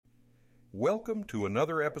Welcome to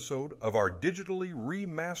another episode of our digitally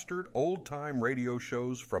remastered old-time radio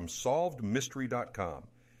shows from SolvedMystery.com.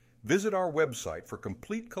 Visit our website for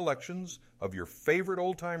complete collections of your favorite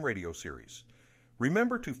old-time radio series.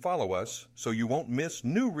 Remember to follow us so you won't miss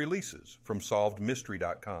new releases from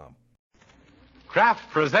SolvedMystery.com. Kraft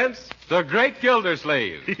presents The Great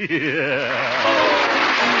Gildersleeve.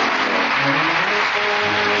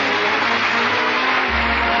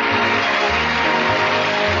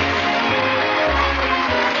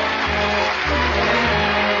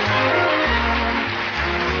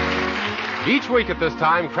 Each week at this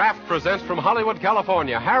time, Kraft presents from Hollywood,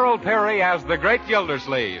 California, Harold Perry as The Great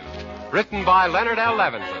Gildersleeve, written by Leonard L.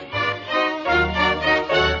 Levinson.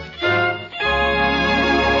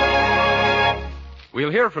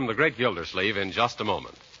 We'll hear from The Great Gildersleeve in just a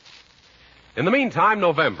moment. In the meantime,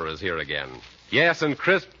 November is here again. Yes, and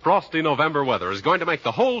crisp, frosty November weather is going to make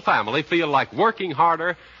the whole family feel like working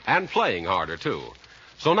harder and playing harder, too.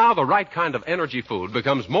 So now the right kind of energy food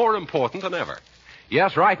becomes more important than ever.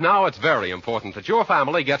 Yes, right now it's very important that your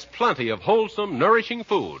family gets plenty of wholesome, nourishing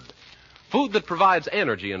food. Food that provides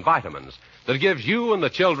energy and vitamins, that gives you and the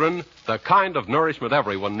children the kind of nourishment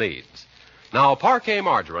everyone needs. Now, Parquet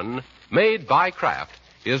margarine, made by Kraft,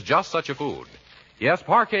 is just such a food. Yes,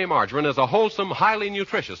 Parquet margarine is a wholesome, highly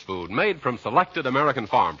nutritious food made from selected American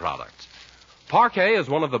farm products. Parquet is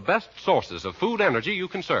one of the best sources of food energy you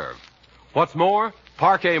can serve. What's more,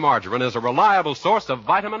 Parquet margarine is a reliable source of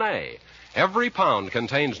vitamin A. Every pound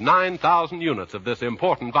contains 9,000 units of this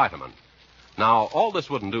important vitamin. Now, all this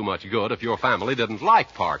wouldn't do much good if your family didn't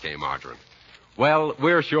like Parquet margarine. Well,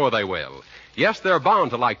 we're sure they will. Yes, they're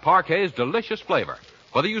bound to like Parquet's delicious flavor,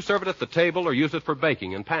 whether you serve it at the table or use it for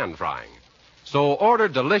baking and pan frying. So order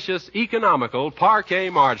delicious, economical Parquet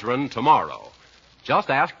margarine tomorrow. Just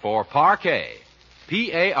ask for Parquet.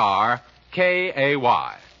 P-A-R-K-A-Y.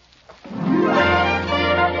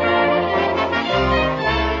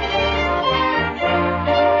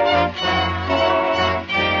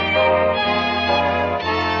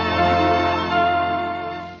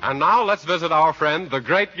 And now let's visit our friend, the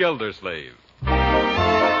Great Gildersleeve.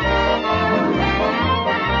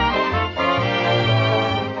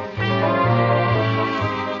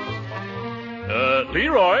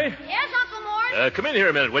 Leroy? Yes, Uncle Mort? Come in here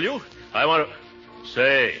a minute, will you? I want to...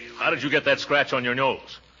 Say, how did you get that scratch on your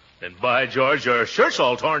nose? And by George, your shirt's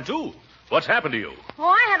all torn, too. What's happened to you? Oh,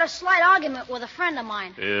 I had a slight argument with a friend of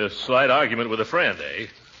mine. A slight argument with a friend, eh?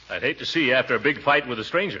 I'd hate to see you after a big fight with a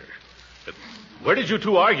stranger. Where did you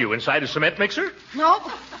two argue? Inside a cement mixer? Nope.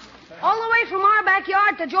 All the way from our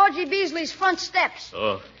backyard to Georgie Beasley's front steps.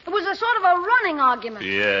 Oh. It was a sort of a running argument.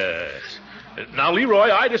 Yes. Now, Leroy,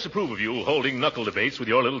 I disapprove of you holding knuckle debates with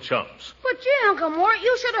your little chums. But gee, Uncle Mort,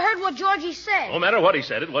 you should have heard what Georgie said. No matter what he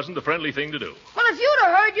said, it wasn't the friendly thing to do. Well, if you'd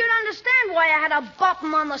have heard, you'd understand why I had to bop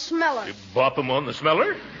him on the smeller. You bop him on the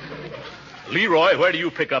smeller? Leroy, where do you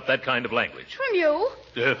pick up that kind of language? From you.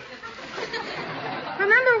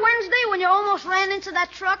 Remember Wednesday when you almost ran into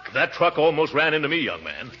that truck? That truck almost ran into me, young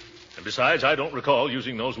man. And besides, I don't recall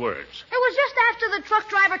using those words. It was just after the truck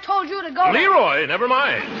driver told you to go. Leroy, never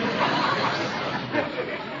mind.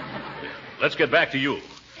 Let's get back to you.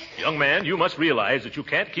 Young man, you must realize that you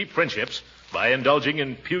can't keep friendships by indulging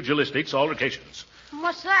in pugilistic altercations.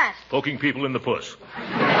 What's that? Poking people in the puss.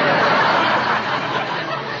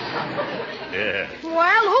 Yeah.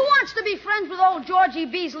 Well, who wants to be friends with old Georgie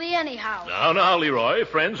Beasley anyhow? Now, Leroy,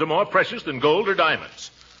 friends are more precious than gold or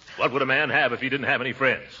diamonds. What would a man have if he didn't have any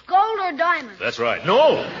friends? Gold or diamonds? That's right.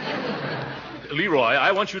 No! Leroy,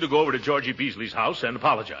 I want you to go over to Georgie Beasley's house and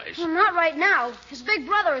apologize. Well, not right now. His big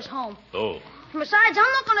brother is home. Oh. Besides,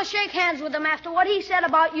 I'm not going to shake hands with him after what he said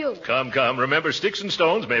about you. Come. Remember, sticks and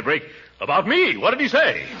stones may break... About me? What did he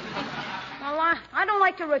say? Well, I don't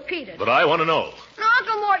like to repeat it. But I want to know. Now,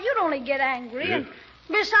 Uncle Mort, you'd only get angry. Yeah. And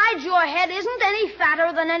besides, your head isn't any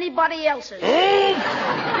fatter than anybody else's. Oh!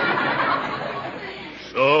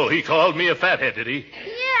 So he called me a fathead, did he?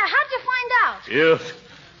 Yeah, how'd you find out? Yeah.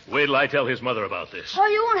 Wait till I tell his mother about this. Oh,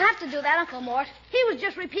 you won't have to do that, Uncle Mort. He was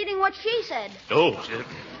just repeating what she said. Oh,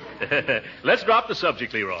 let's drop the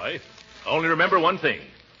subject, Leroy. Only remember one thing.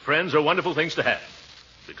 Friends are wonderful things to have.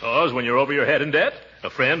 Because when you're over your head in debt, a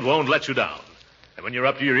friend won't let you down. And when you're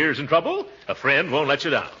up to your ears in trouble, a friend won't let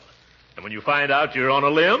you down. And when you find out you're on a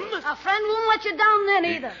limb... A friend won't let you down then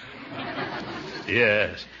either.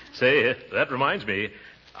 Yes. Say, that reminds me.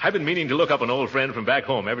 I've been meaning to look up an old friend from back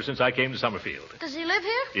home ever since I came to Summerfield. Does he live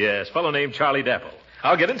here? Yes, a fellow named Charlie Dapple.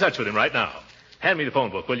 I'll get in touch with him right now. Hand me the phone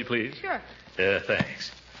book, will you, please? Sure.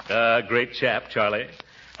 Thanks. Great chap, Charlie.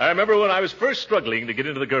 I remember when I was first struggling to get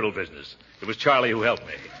into the girdle business. It was Charlie who helped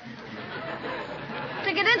me.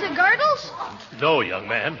 To get into girdle? Dapples? No, young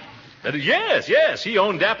man. Yes. He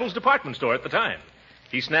owned Dapple's department store at the time.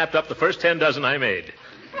 He snapped up the first 10 dozen I made.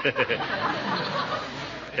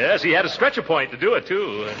 Yes, he had a stretcher point to do it,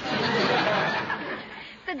 too.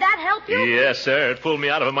 Did that help you? Yes, sir. It pulled me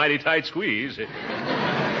out of a mighty tight squeeze.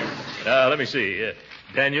 Let me see.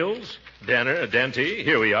 Daniels, Danner, Dante.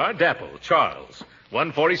 Here we are. Dapple, Charles.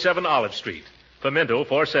 147 Olive Street. Pimento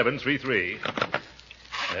 4733.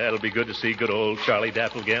 That'll be good to see good old Charlie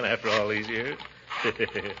Dapple again after all these years.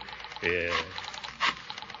 Yeah.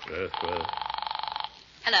 Well.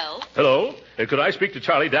 Hello? Hello? Could I speak to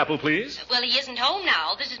Charlie Dapple, please? Well, he isn't home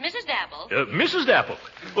now. This is Mrs. Dapple. Mrs. Dapple?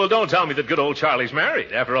 Well, don't tell me that good old Charlie's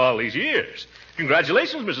married after all these years.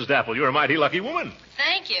 Congratulations, Mrs. Dapple. You're a mighty lucky woman.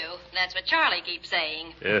 Thank you. That's what Charlie keeps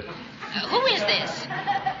saying. Who is this?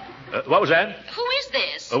 What was that? Who is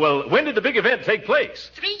this? Well, when did the big event take place?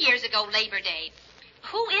 3 years ago, Labor Day.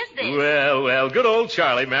 Who is this? Well, good old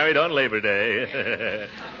Charlie married on Labor Day.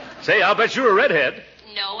 Say, I'll bet you're a redhead.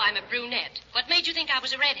 No, I'm a brunette. What made you think I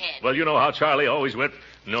was a redhead? Well, you know how Charlie always went.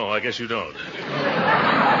 No, I guess you don't.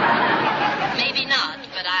 Maybe not,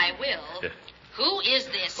 but I will. Who is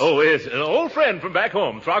this? Oh, it's an old friend from back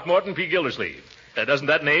home, Throckmorton P. Gildersleeve. Doesn't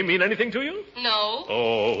that name mean anything to you? No.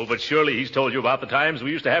 Oh, but surely he's told you about the times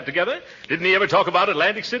we used to have together. Didn't he ever talk about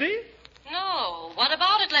Atlantic City? No. What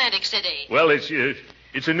about Atlantic City? Well, it's in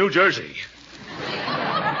New Jersey.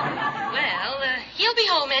 Well, he'll be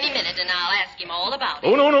home any minute, and I'll ask him all about it.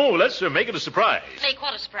 Oh, no. Let's make it a surprise. Make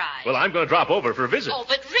what a surprise? Well, I'm going to drop over for a visit. Oh,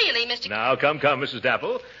 but really, Mr. Now, come, Mrs.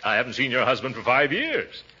 Dapple. I haven't seen your husband for 5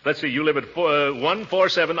 years. Let's see, you live at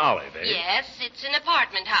 147 Olive, eh? Yes, it's an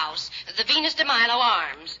apartment house. The Venus de Milo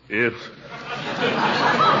Arms.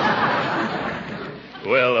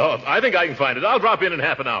 Well, I think I can find it. I'll drop in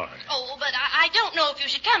half an hour. Oh, but I don't know if you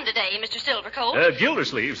should come today, Mr. Silvercoat.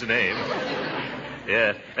 Gildersleeve's the name.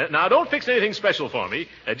 Yeah. Now, don't fix anything special for me.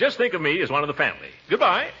 Just think of me as one of the family.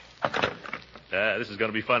 Goodbye. This is going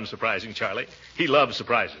to be fun surprising Charlie. He loves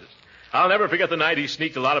surprises. I'll never forget the night he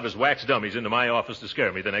sneaked a lot of his wax dummies into my office to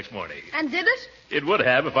scare me the next morning. And did it? It would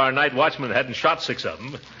have if our night watchman hadn't shot 6 of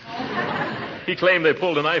them. He claimed they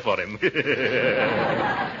pulled a knife on him.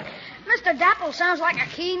 Mr. Dapple sounds like a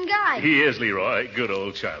keen guy. He is, Leroy. Good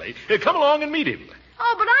old Charlie. Come along and meet him.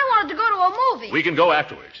 Oh, but I wanted to go to a movie. We can go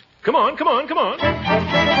afterwards. Come on.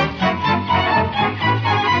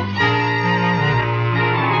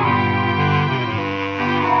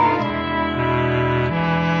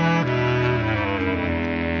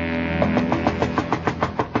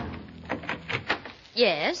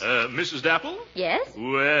 Yes? Mrs. Dapple? Yes?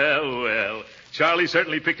 Well. Charlie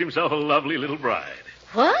certainly picked himself a lovely little bride.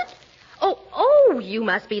 What? Oh, you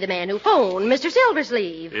must be the man who phoned, Mr.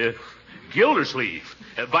 Silversleeve. Gildersleeve.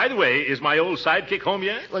 By the way, is my old sidekick home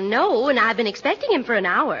yet? Well, no, and I've been expecting him for an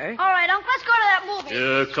hour. All right, Unc, let's go to that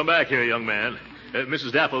movie. Come back here, young man.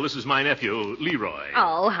 Mrs. Dapple, this is my nephew, Leroy.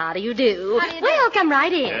 Oh, how do you do? How do you do? Well, come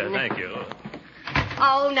right in. Thank you.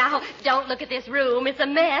 Oh, now, don't look at this room. It's a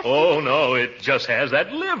mess. Oh, no, it just has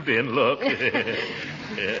that lived-in look.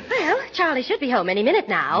 Well, Charlie should be home any minute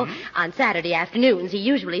now. On Saturday afternoons, he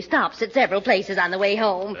usually stops at several places on the way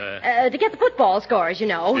home. To get the football scores, you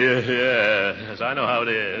know. Yes, I know how it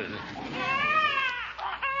is.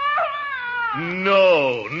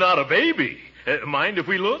 No, not a baby. Mind if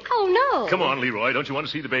we look? Oh, no. Come on, Leroy. Don't you want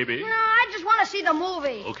to see the baby? No, I just want to see the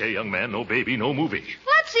movie. Okay, young man. No baby, no movie.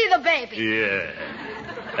 Let's see the baby. Yeah,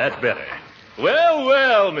 that's better.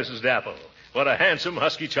 Well, Mrs. Dapple. What a handsome,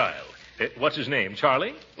 husky child. What's his name,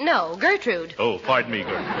 Charlie? No, Gertrude. Oh, pardon me,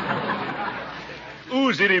 Gertrude.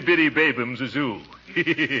 Ooh, zitty-bitty babums a zoo.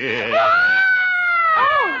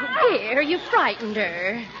 Oh, dear, you frightened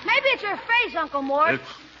her. Maybe it's your face, Uncle Mort.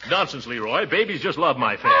 Nonsense, Leroy. Babies just love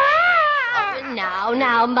my face.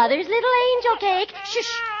 Now, Mother's little angel cake.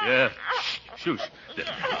 Shush. Yeah, shush.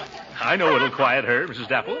 I know it'll quiet her, Mrs.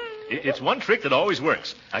 Dapple. It's one trick that always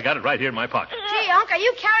works. I got it right here in my pocket. Gee, Unc, are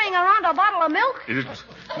you carrying around a bottle of milk?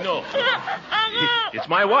 No. It's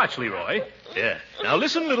my watch, Leroy. Yeah. Now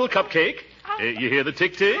listen, little cupcake. You hear the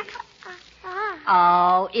tick-tick?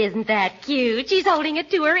 Oh, isn't that cute? She's holding it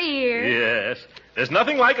to her ear. Yes. There's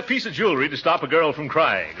nothing like a piece of jewelry to stop a girl from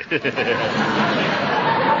crying.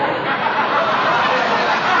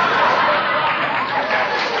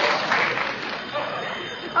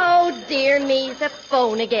 Oh, dear me, the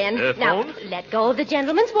phone again. Phone? Now, let go of the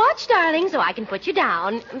gentleman's watch, darling, so I can put you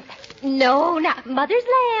down. No, Mother's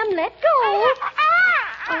lamb, let go.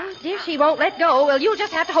 Oh, dear, she won't let go. Well, you'll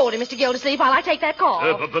just have to hold him, Mr. Gildersleeve, while I take that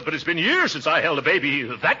call. But it's been years since I held a baby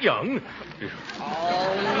that young.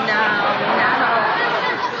 Oh,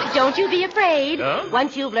 now. don't you be afraid. Huh?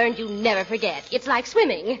 Once you've learned, you never forget. It's like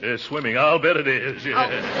swimming. Swimming, I'll bet it is.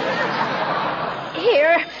 Yeah.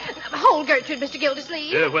 Here, hold Gertrude, Mr.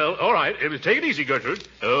 Gildersleeve. Well, all right. Take it easy, Gertrude.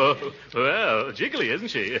 Oh, well, jiggly, isn't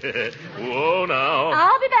she? Whoa, now.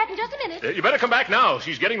 I'll be back in just a minute. You better come back now.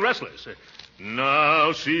 She's getting restless.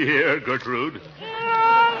 Now, see here, Gertrude.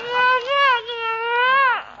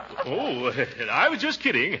 Oh, I was just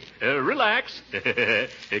kidding. Relax.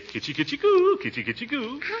 Kitchy, kitchy, goo. Kitchy, kitchy,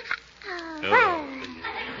 goo. Oh.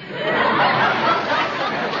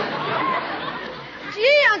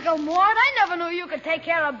 Gee, Uncle Mort, I never knew you could take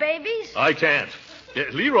care of babies. I can't.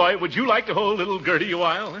 Leroy, would you like to hold little Gertie a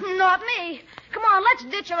while? Not me. Come on, let's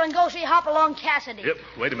ditch her and go see Hopalong Cassidy. Yep,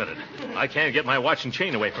 wait a minute. I can't get my watch and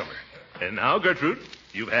chain away from her. And now, Gertrude,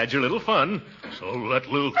 you've had your little fun, so let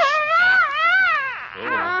little...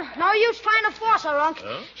 No use trying to force her, Unc.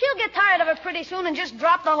 Huh? She'll get tired of it pretty soon and just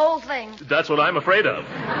drop the whole thing. That's what I'm afraid of.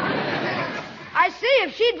 I see.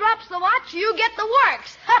 If she drops the watch, you get the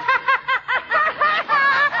works.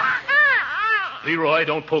 Leroy,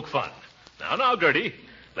 don't poke fun. Now, Gertie,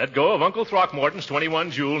 let go of Uncle Throckmorton's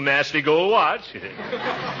 21-jewel nasty gold watch.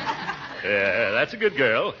 That's a good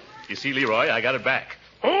girl. You see, Leroy, I got it back.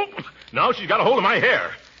 Oh, now she's got a hold of my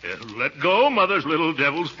hair. Let go, Mother's little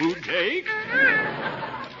devil's food cake.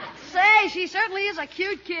 Say, she certainly is a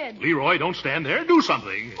cute kid. Leroy, don't stand there. Do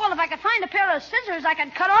something. Well, if I could find a pair of scissors, I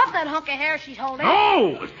could cut off that hunk of hair she's holding.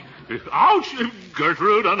 No! Ouch!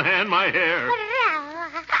 Gertrude, unhand my hair.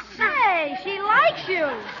 Say, she likes you.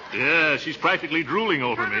 Yeah, she's practically drooling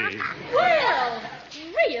over me. Well,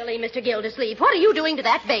 really, Mr. Gildersleeve, what are you doing to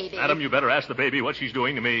that baby? Madam, you better ask the baby what she's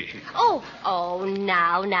doing to me. Oh,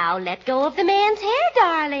 now, let go of the man's hair,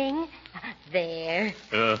 darling. There.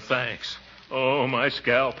 Thanks. Oh, my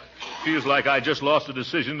scalp. Feels like I just lost a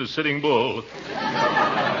decision to Sitting Bull.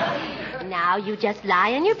 Now you just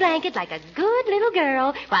lie on your blanket like a good little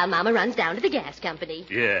girl while Mama runs down to the gas company.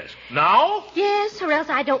 Yes. Now? Yes, or else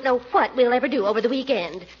I don't know what we'll ever do over the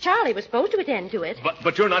weekend. Charlie was supposed to attend to it.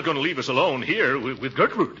 But you're not going to leave us alone here with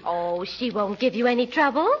Gertrude. Oh, she won't give you any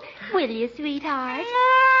trouble, will you, sweetheart?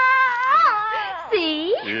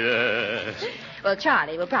 See? Yes. Well,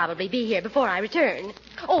 Charlie will probably be here before I return.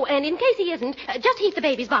 Oh, and in case he isn't, just heat the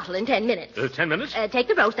baby's bottle in 10 minutes. 10 minutes? Take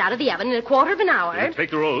the roast out of the oven in a quarter of an hour. Take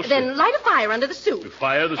the roast. Then light a fire under the soup.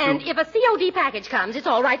 Fire the soup? And if a COD package comes, it's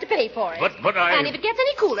all right to pay for it. But I... And if it gets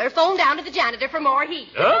any cooler, phone down to the janitor for more heat.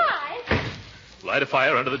 Huh? Bye. Light a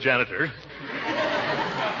fire under the janitor.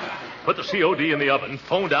 Put the COD in the oven.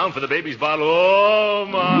 Phone down for the baby's bottle. Oh,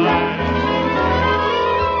 my...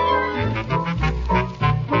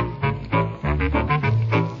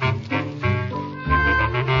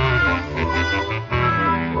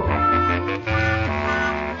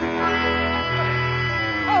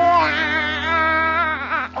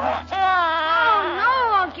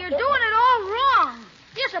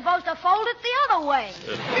 Supposed to fold it the other way.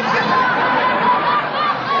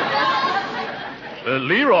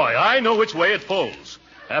 Leroy, I know which way it folds.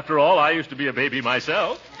 After all, I used to be a baby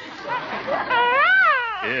myself.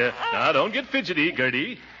 Yeah, now don't get fidgety,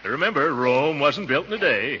 Gertie. Remember, Rome wasn't built in a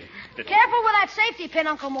day. Careful with that safety pin,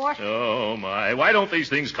 Uncle Mort. Oh, my. Why don't these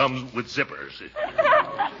things come with zippers?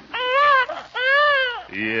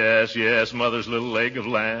 Yes, Mother's little leg of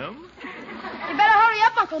lamb. You better hurry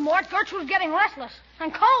up, Uncle Mort. Gertrude's getting restless.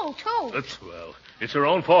 And cold, too. It's her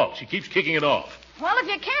own fault. She keeps kicking it off. Well, if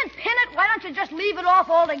you can't pin it, why don't you just leave it off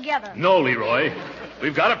altogether? No, Leroy.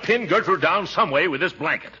 We've got to pin Gertrude down some way with this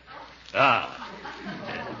blanket. There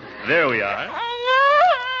we are.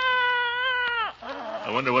 I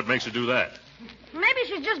wonder what makes her do that. Maybe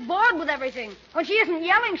she's just bored with everything. When she isn't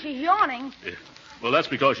yelling, she's yawning. Well, that's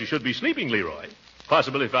because she should be sleeping, Leroy.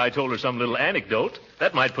 Possibly if I told her some little anecdote,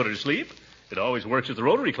 that might put her to sleep. It always works at the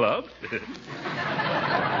Rotary Club. Why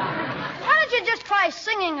don't you just try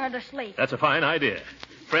singing her to sleep? That's a fine idea.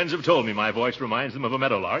 Friends have told me my voice reminds them of a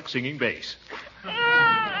meadowlark singing bass. Okay,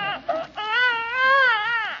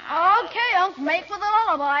 Unc, make for the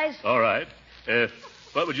lullabies. All right.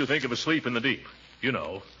 What would you think of Asleep in the Deep? You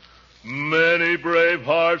know. Many brave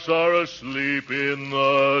hearts are asleep in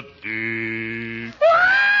the deep.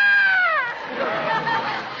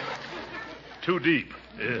 Too deep.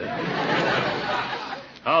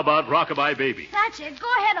 How about Rockabye Baby? That's it. Go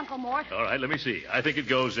ahead, Uncle Mort. All right, let me see. I think it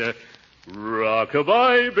goes,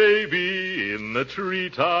 Rockabye Baby in the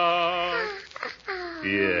treetop.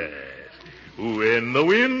 Yes. When the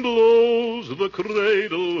wind blows, the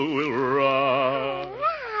cradle will rock.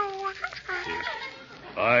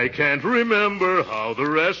 I can't remember how the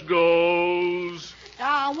rest goes.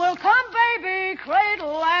 Down will come baby,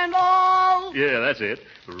 cradle and all. Yeah, that's it.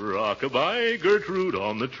 Rock-a-bye, Gertrude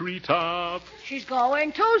on the treetop. She's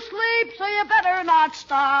going to sleep, so you better not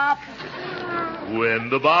stop. When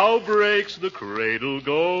the bough breaks, the cradle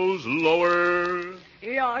goes lower.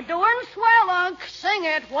 You're doing swell, Unc. Sing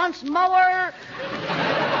it once more.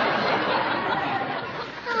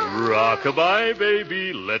 Rock-a-bye,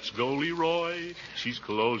 baby, let's go, Leroy. She's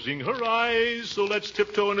closing her eyes, so let's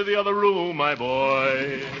tiptoe into the other room, my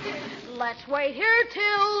boy. Let's wait here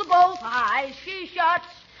till both eyes she shuts.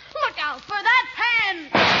 Look out for that pen.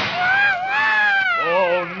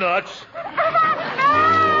 Oh, nuts.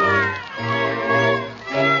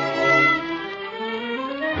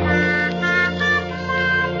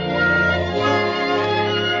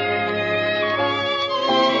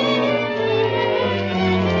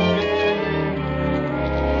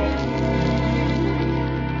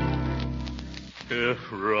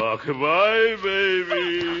 Rock-a-bye,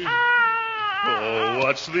 baby. Oh,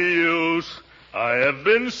 what's the use? I have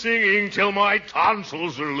been singing till my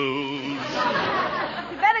tonsils are loose.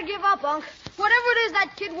 You better give up, Unc. Whatever it is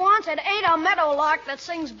that kid wants, it ain't a meadowlark that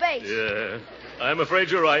sings bass. Yeah, I'm afraid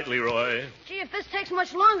you're right, Leroy. Gee, if this takes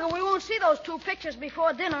much longer, we won't see those two pictures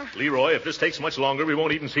before dinner. Leroy, if this takes much longer, we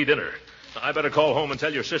won't even see dinner. I better call home and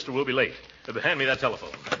tell your sister we'll be late. Hand me that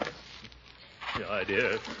telephone. The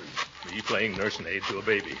idea. Me playing nursemaid to a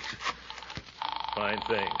baby. Fine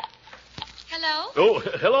thing. Hello? Oh,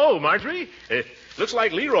 hello, Marjorie. Looks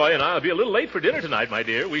like Leroy and I'll be a little late for dinner tonight, my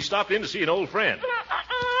dear. We stopped in to see an old friend.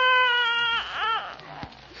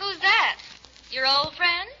 Who's that? Your old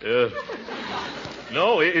friend?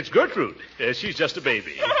 No, it's Gertrude. She's just a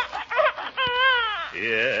baby.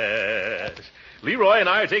 Yes. Leroy and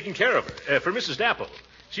I are taking care of her. For Mrs. Dapple.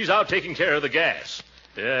 She's out taking care of the gas.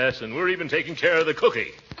 Yes, and we're even taking care of the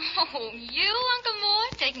cooking. Oh, you, Uncle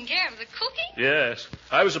Mort, taking care of the cooking? Yes.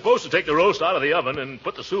 I was supposed to take the roast out of the oven and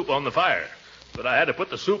put the soup on the fire. But I had to put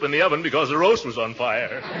the soup in the oven because the roast was on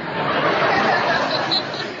fire.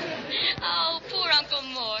 Oh, poor Uncle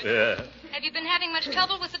Mort. Yeah. Have you been having much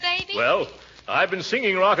trouble with the baby? Well, I've been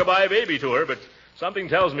singing Rock-a-bye Baby to her, but something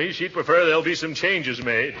tells me she'd prefer there'll be some changes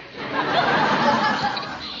made.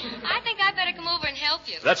 I think I'd better come over and help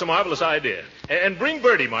you. That's a marvelous idea. And bring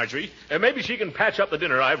Bertie, Marjorie. Maybe she can patch up the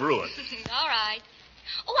dinner I've ruined. All right.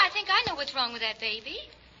 Oh, I think I know what's wrong with that baby.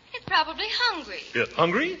 It's probably hungry.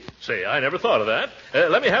 Hungry? Say, I never thought of that.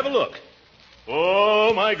 Let me have a look.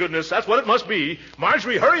 Oh, my goodness, that's what it must be.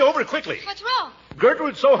 Marjorie, hurry over quickly. What's wrong?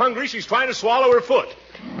 Gertrude's so hungry she's trying to swallow her foot.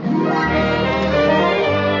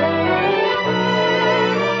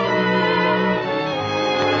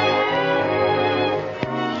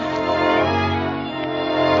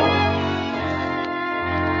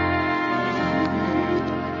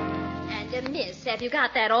 Have you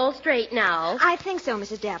got that all straight now? I think so,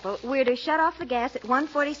 Mrs. Dapple. We're to shut off the gas at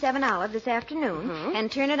 1:47 Olive this afternoon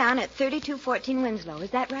and turn it on at 3214 Winslow. Is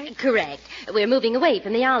that right? Correct. We're moving away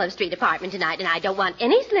from the Olive Street apartment tonight, and I don't want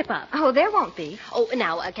any slip-up. Oh, there won't be. Oh,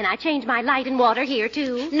 now, can I change my light and water here,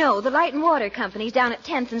 too? No, the Light and Water Company's down at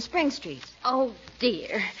 10th and Spring Streets. Oh,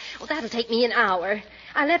 dear. Well, that'll take me an hour.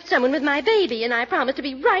 I left someone with my baby, and I promised to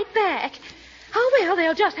be right back. Oh, well,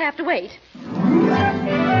 they'll just have to wait.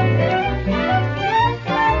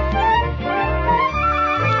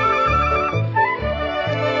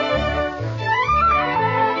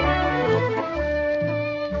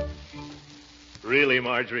 Really,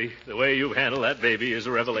 Marjorie, the way you've handled that baby is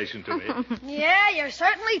a revelation to me. Yeah, you're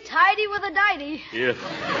certainly tidy with a diety. Yeah.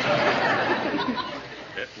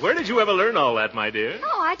 Where did you ever learn all that, my dear?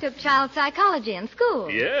 Oh, I took child psychology in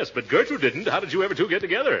school. Yes, but Gertrude didn't. How did you ever two get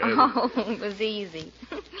together? Oh, it was easy.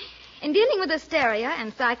 In dealing with hysteria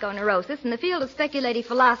and psychoneurosis in the field of speculative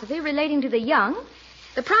philosophy relating to the young,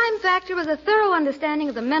 the prime factor was a thorough understanding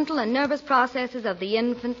of the mental and nervous processes of the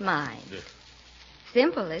infant mind.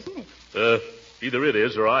 Simple, isn't it? Either it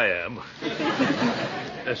is or I am.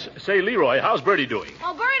 Say, Leroy, how's Bertie doing?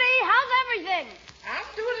 Oh, Bertie, how's everything? I'm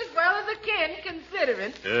doing as well as I can,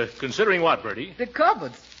 considering. Considering what, Bertie? The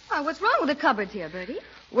cupboards. Why, what's wrong with the cupboards here, Bertie?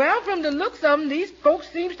 Well, from the looks of them, these folks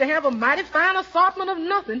seems to have a mighty fine assortment of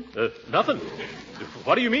nothing. Nothing.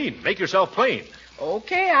 What do you mean? Make yourself plain.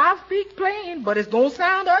 Okay, I'll speak plain, but it's gonna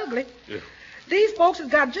sound ugly. These folks has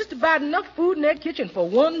got just about enough food in their kitchen for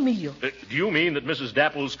one meal. Do you mean that Mrs.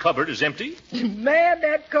 Dapple's cupboard is empty? Man,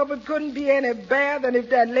 that cupboard couldn't be any badder than if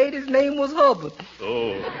that lady's name was Hubbard.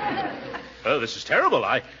 Oh. This is terrible.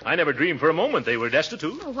 I never dreamed for a moment they were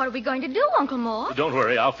destitute. Well, what are we going to do, Uncle Mort? Don't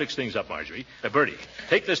worry. I'll fix things up, Marjorie. Bertie,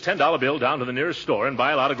 take this $10 bill down to the nearest store and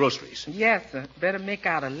buy a lot of groceries. Yes, sir. Better make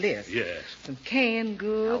out a list. Yes. Some canned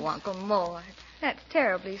goods. Oh, Uncle Mort, that's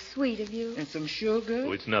terribly sweet of you. And some sugar.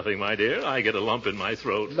 Oh, it's nothing, my dear. I get a lump in my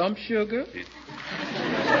throat. Lump sugar.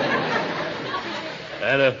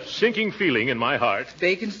 And a sinking feeling in my heart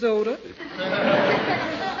Baking soda,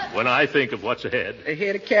 when I think of what's ahead. a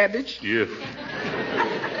head of cabbage, Yeah.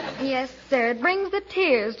 Yes, sir. It brings the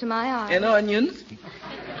tears to my eyes. and onions,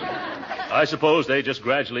 I suppose they just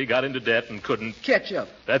gradually got into debt and couldn't... ketchup.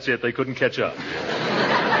 That's it. They couldn't catch up.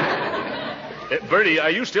 Bertie,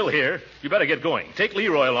 are you still here? You better get going. Take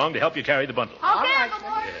Leroy along to help you carry the bundle. Okay, Uncle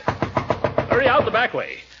Mort. Hurry out the back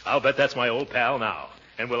way. I'll bet that's my old pal now.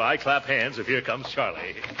 And will I clap hands if here comes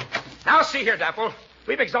Charlie? Now, see here, Dapple.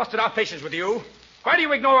 We've exhausted our patience with you. Why do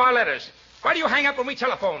you ignore our letters? Why do you hang up when we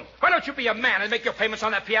telephone? Why don't you be a man and make your payments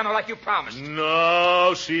on that piano like you promised?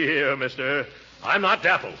 No, see here, mister. I'm not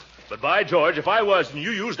Dapple. But by George, if I was and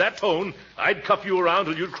you used that tone, I'd cuff you around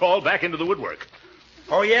till you'd crawl back into the woodwork.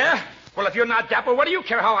 Oh, yeah? Well, if you're not Dapple, what do you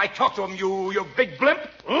care how I talk to him, you big blimp?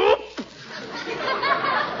 Oop!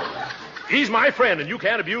 He's my friend, and you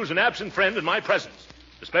can't abuse an absent friend in my presence,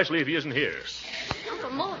 especially if he isn't here.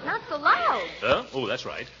 Uncle Mort, not so loud. Huh? Oh, that's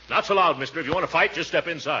right. Not so loud, mister. If you want to fight, just step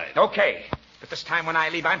inside. Okay. But this time when I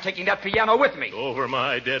leave, I'm taking that piano with me. Over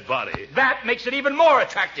my dead body. That makes it even more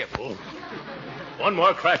attractive. Oh. One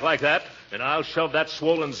more crack like that, and I'll shove that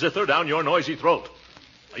swollen zither down your noisy throat.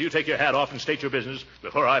 Now, you take your hat off and state your business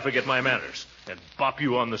before I forget my manners and bop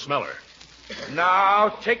you on the smeller. Now,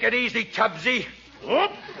 take it easy, Tubbsy.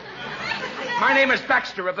 Whoop! My name is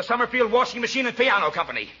Baxter of the Summerfield Washing Machine and Piano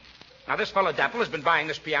Company. Now, this fellow Dapple has been buying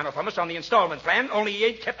this piano from us on the installment plan, only he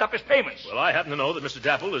ain't kept up his payments. Well, I happen to know that Mr.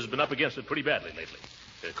 Dapple has been up against it pretty badly lately.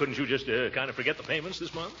 Couldn't you just kind of forget the payments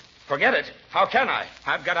this month? Forget it? How can I?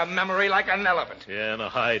 I've got a memory like an elephant. Yeah, and a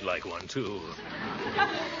hide like one, too.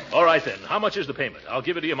 All right, then. How much is the payment? I'll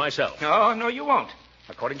give it to you myself. No, you won't.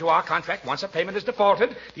 According to our contract, once a payment is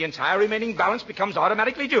defaulted, the entire remaining balance becomes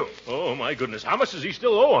automatically due. Oh, my goodness. How much does he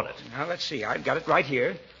still owe on it? Now, let's see. I've got it right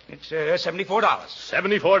here. It's $74.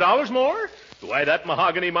 $74 more? Why, that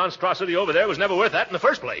mahogany monstrosity over there was never worth that in the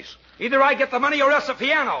first place. Either I get the money or else the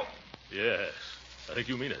piano. Yes, I think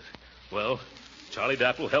you mean it. Well, Charlie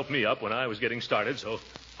Dapple helped me up when I was getting started, so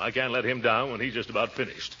I can't let him down when he's just about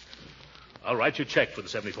finished. I'll write you a check for the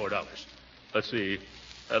 $74. Let's see.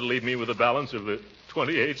 That'll leave me with a balance of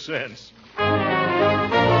 28 cents.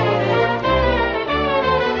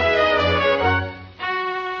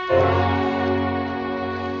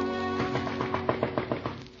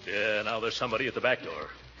 Yeah, now there's somebody at the back door.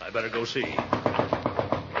 I better go see.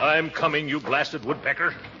 I'm coming, you blasted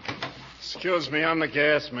woodpecker. Excuse me, I'm the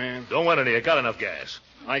gas man. Don't want any. I got enough gas.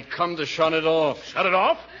 I come to shut it off. Shut it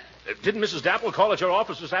off? Didn't Mrs. Dapple call at your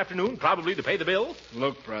office this afternoon, probably to pay the bill?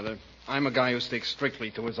 Look, brother, I'm a guy who sticks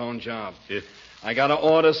strictly to his own job. Yeah. I got an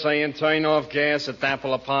order saying turn off gas at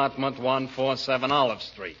Dapple Apartment 147 Olive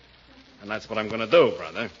Street. And that's what I'm going to do,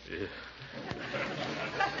 brother. Yeah.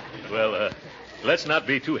 Well, let's not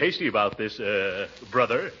be too hasty about this,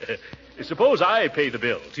 brother. Suppose I pay the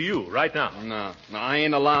bill to you right now. No, I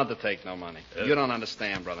ain't allowed to take no money. You don't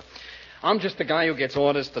understand, brother. I'm just the guy who gets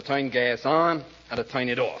orders to turn gas on and to turn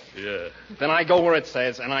it off. Yeah. Then I go where it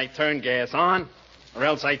says, and I turn gas on, or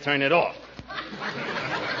else I turn it off.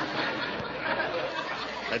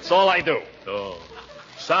 That's all I do. Oh,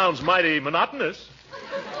 sounds mighty monotonous.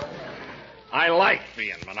 I like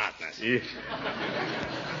being monotonous. Yeah.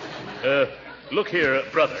 Look here,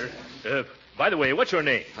 brother. By the way, what's your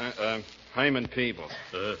name? Herman Peebles.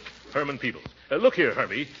 Herman Peebles. Look here,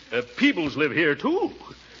 Hermie. Peebles live here, too.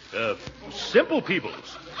 Simple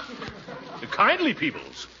Peebles. Kindly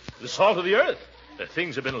Peebles. The salt of the earth.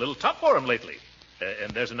 Things have been a little tough for him lately.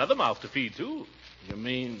 And there's another mouth to feed, too. You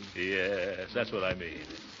mean? Yes, that's what I mean.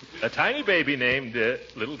 A tiny baby named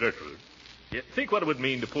Little Gertrude. Yeah, think what it would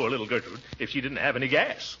mean to poor little Gertrude if she didn't have any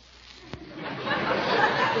gas.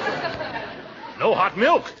 No hot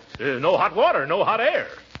milk. No hot water. No hot air.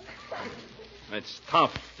 It's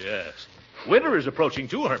tough. Yes. Winter is approaching,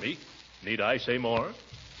 too, Hermie. Need I say more?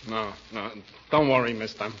 No. Don't worry,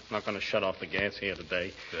 mister. I'm not going to shut off the gas here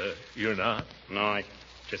today. You're not? No, I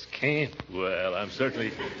just can't. Well, I'm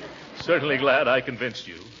certainly glad I convinced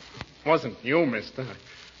you. Wasn't you, mister.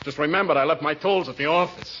 Just remembered I left my tools at the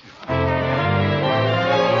office.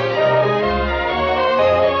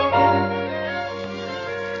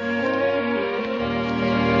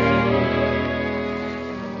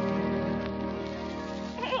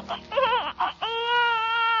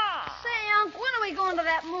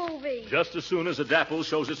 Just as soon as a dapple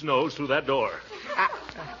shows its nose through that door.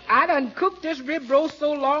 I done cooked this rib roast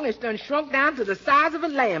so long it's done shrunk down to the size of a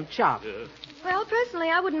lamb chop. Well, personally,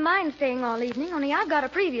 I wouldn't mind staying all evening, only I've got a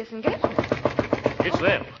previous engagement. It's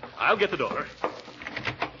them. I'll get the door.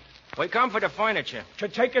 We come for the furniture. To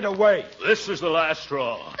take it away. This is the last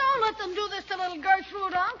straw. Don't let them do this to little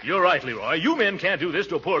Gertrude, Unc. You're right, Leroy. You men can't do this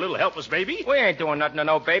to a poor little helpless baby. We ain't doing nothing to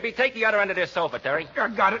no baby. Take the other end of this sofa, Terry. I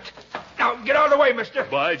got it. Now, get out of the way, mister.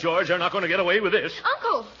 By George, they're not going to get away with this.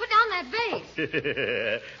 Uncle, put down that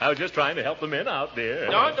vase. I was just trying to help the men out there.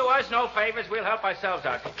 Don't do us no favors. We'll help ourselves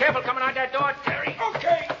out. Careful coming out that door, Terry.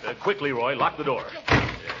 Okay. Quick, Leroy, lock the door.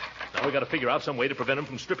 Now we got to figure out some way to prevent him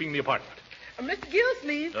from stripping the apartment. Mr.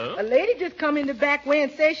 Gildersleeve, Huh? a lady just come in the back way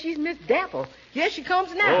and says she's Miss Dapple. Here she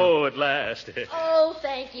comes now. Oh, at last. Oh,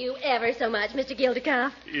 thank you ever so much, Mr.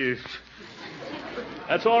 Gildersleeve. Yes.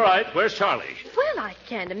 That's all right. Where's Charlie? Well, I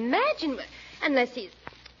can't imagine. Unless he's...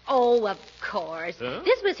 Oh, of course. Huh?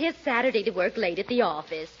 This was his Saturday to work late at the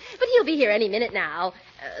office. But he'll be here any minute now.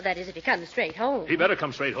 That is, if he comes straight home. He better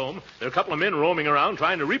come straight home. There are a couple of men roaming around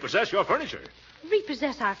trying to repossess your furniture.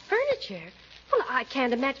 Repossess our furniture? Well, I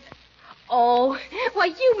can't imagine... Oh, why,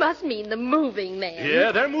 you must mean the moving men.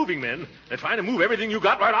 Yeah, they're moving men. They're trying to move everything you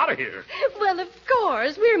got right out of here. Well, of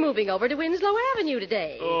course. We're moving over to Winslow Avenue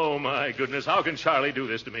today. Oh, my goodness. How can Charlie do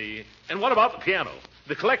this to me? And what about the piano?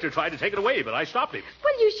 The collector tried to take it away, but I stopped him.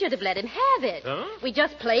 Well, you should have let him have it. Huh? We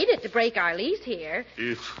just played it to break our lease here.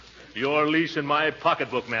 It's your lease in my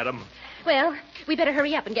pocketbook, madam. Well, we better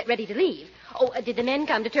hurry up and get ready to leave. Oh, did the men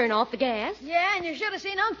come to turn off the gas? Yeah, and you should have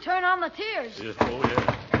seen Unc turn on the tears. Oh, yeah.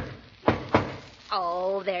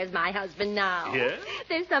 Oh, there's my husband now. Yeah?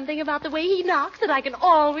 There's something about the way he knocks that I can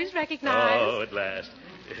always recognize. Oh, at last.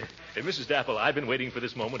 Mrs. Dapple, I've been waiting for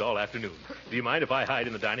this moment all afternoon. Do you mind if I hide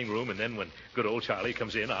in the dining room, and then when good old Charlie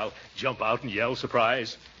comes in, I'll jump out and yell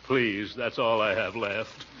surprise? Please, that's all I have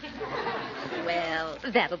left. Well,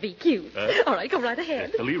 that'll be cute. All right, go right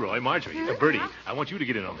ahead. Leroy, Marjorie, Bertie, I want you to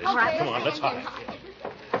get in on this. All right. Come on, let's hide.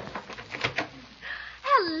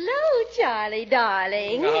 Hello, Charlie,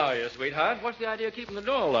 darling. How are you, sweetheart? What's the idea of keeping the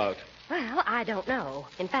door locked? Well, I don't know.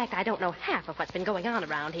 In fact, I don't know half of what's been going on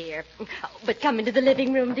around here. Oh, but come into the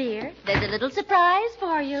living room, dear. There's a little surprise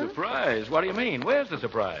for you. Surprise? What do you mean? Where's the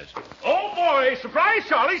surprise? Oh, boy, surprise,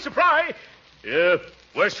 Charlie, surprise.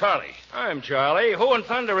 Where's Charlie? I'm Charlie. Who in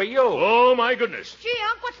thunder are you? Oh, my goodness. Gee,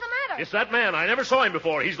 Unc, what's the matter? It's that man. I never saw him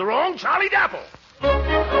before. He's the wrong Charlie Dapple.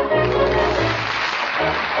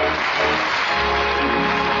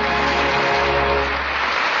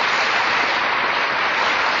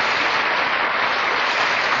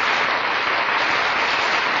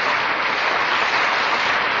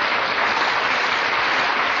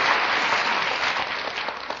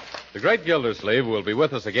 The great Gildersleeve will be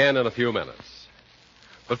with us again in a few minutes.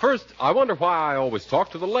 But first, I wonder why I always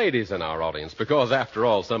talk to the ladies in our audience, because after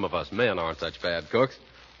all, some of us men aren't such bad cooks.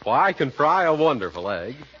 Why, I can fry a wonderful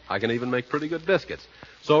egg. I can even make pretty good biscuits.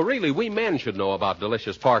 So really, we men should know about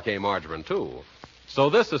delicious parquet margarine, too. So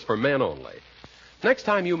this is for men only. Next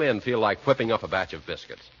time you men feel like whipping up a batch of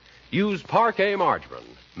biscuits, use parquet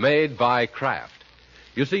margarine, made by Kraft.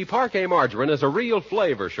 You see, parquet margarine is a real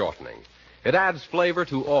flavor shortening. It adds flavor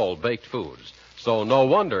to all baked foods. So no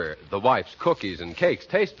wonder the wife's cookies and cakes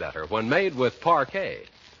taste better when made with parquet.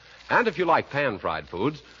 And if you like pan-fried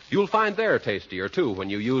foods, you'll find they're tastier, too, when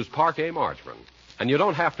you use parquet margarine. And you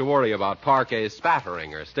don't have to worry about parquet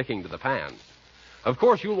spattering or sticking to the pan. Of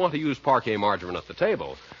course, you'll want to use parquet margarine at the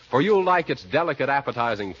table, for you'll like its delicate,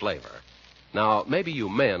 appetizing flavor. Now, maybe you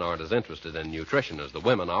men aren't as interested in nutrition as the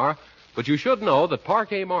women are, but you should know that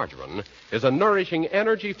parquet margarine is a nourishing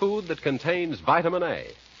energy food that contains vitamin A.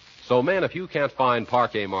 So, men, if you can't find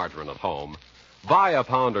parquet margarine at home, buy a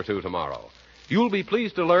pound or two tomorrow. You'll be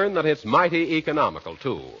pleased to learn that it's mighty economical,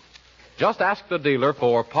 too. Just ask the dealer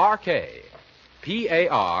for parquet.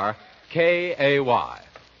 Parkay.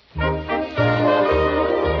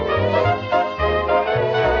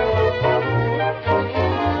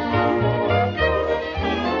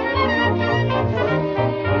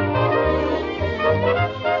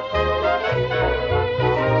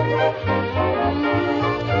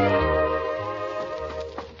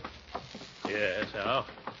 Yes, now,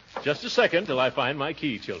 just a second till I find my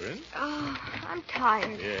key, children. Oh, I'm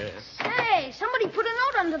tired. Yes. Hey, somebody put a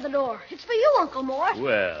note under the door. It's for you, Uncle Mort.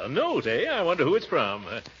 Well, note, eh? I wonder who it's from.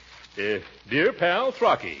 Dear pal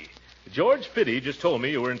Throcky, George Fitty just told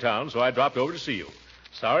me you were in town, so I dropped over to see you.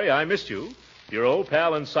 Sorry I missed you. Your old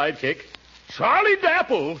pal and sidekick, Charlie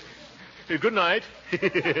Dapple. Good night.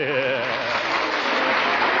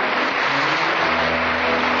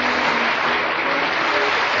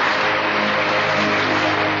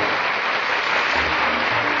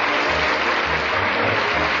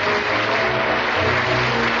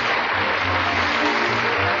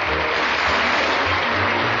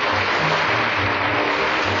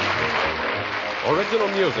 Original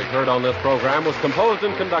music heard on this program was composed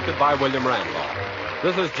and conducted by William Randolph.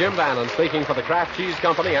 This is Jim Bannon speaking for the Kraft Cheese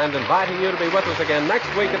Company and inviting you to be with us again next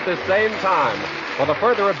week at this same time for the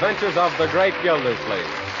further adventures of the great Gildersleeve.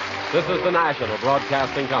 This is the National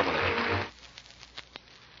Broadcasting Company.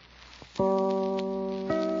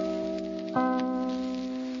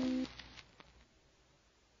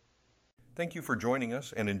 Thank you for joining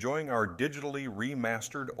us and enjoying our digitally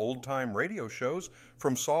remastered old-time radio shows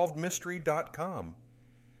from SolvedMystery.com.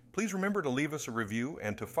 Please remember to leave us a review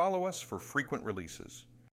and to follow us for frequent releases.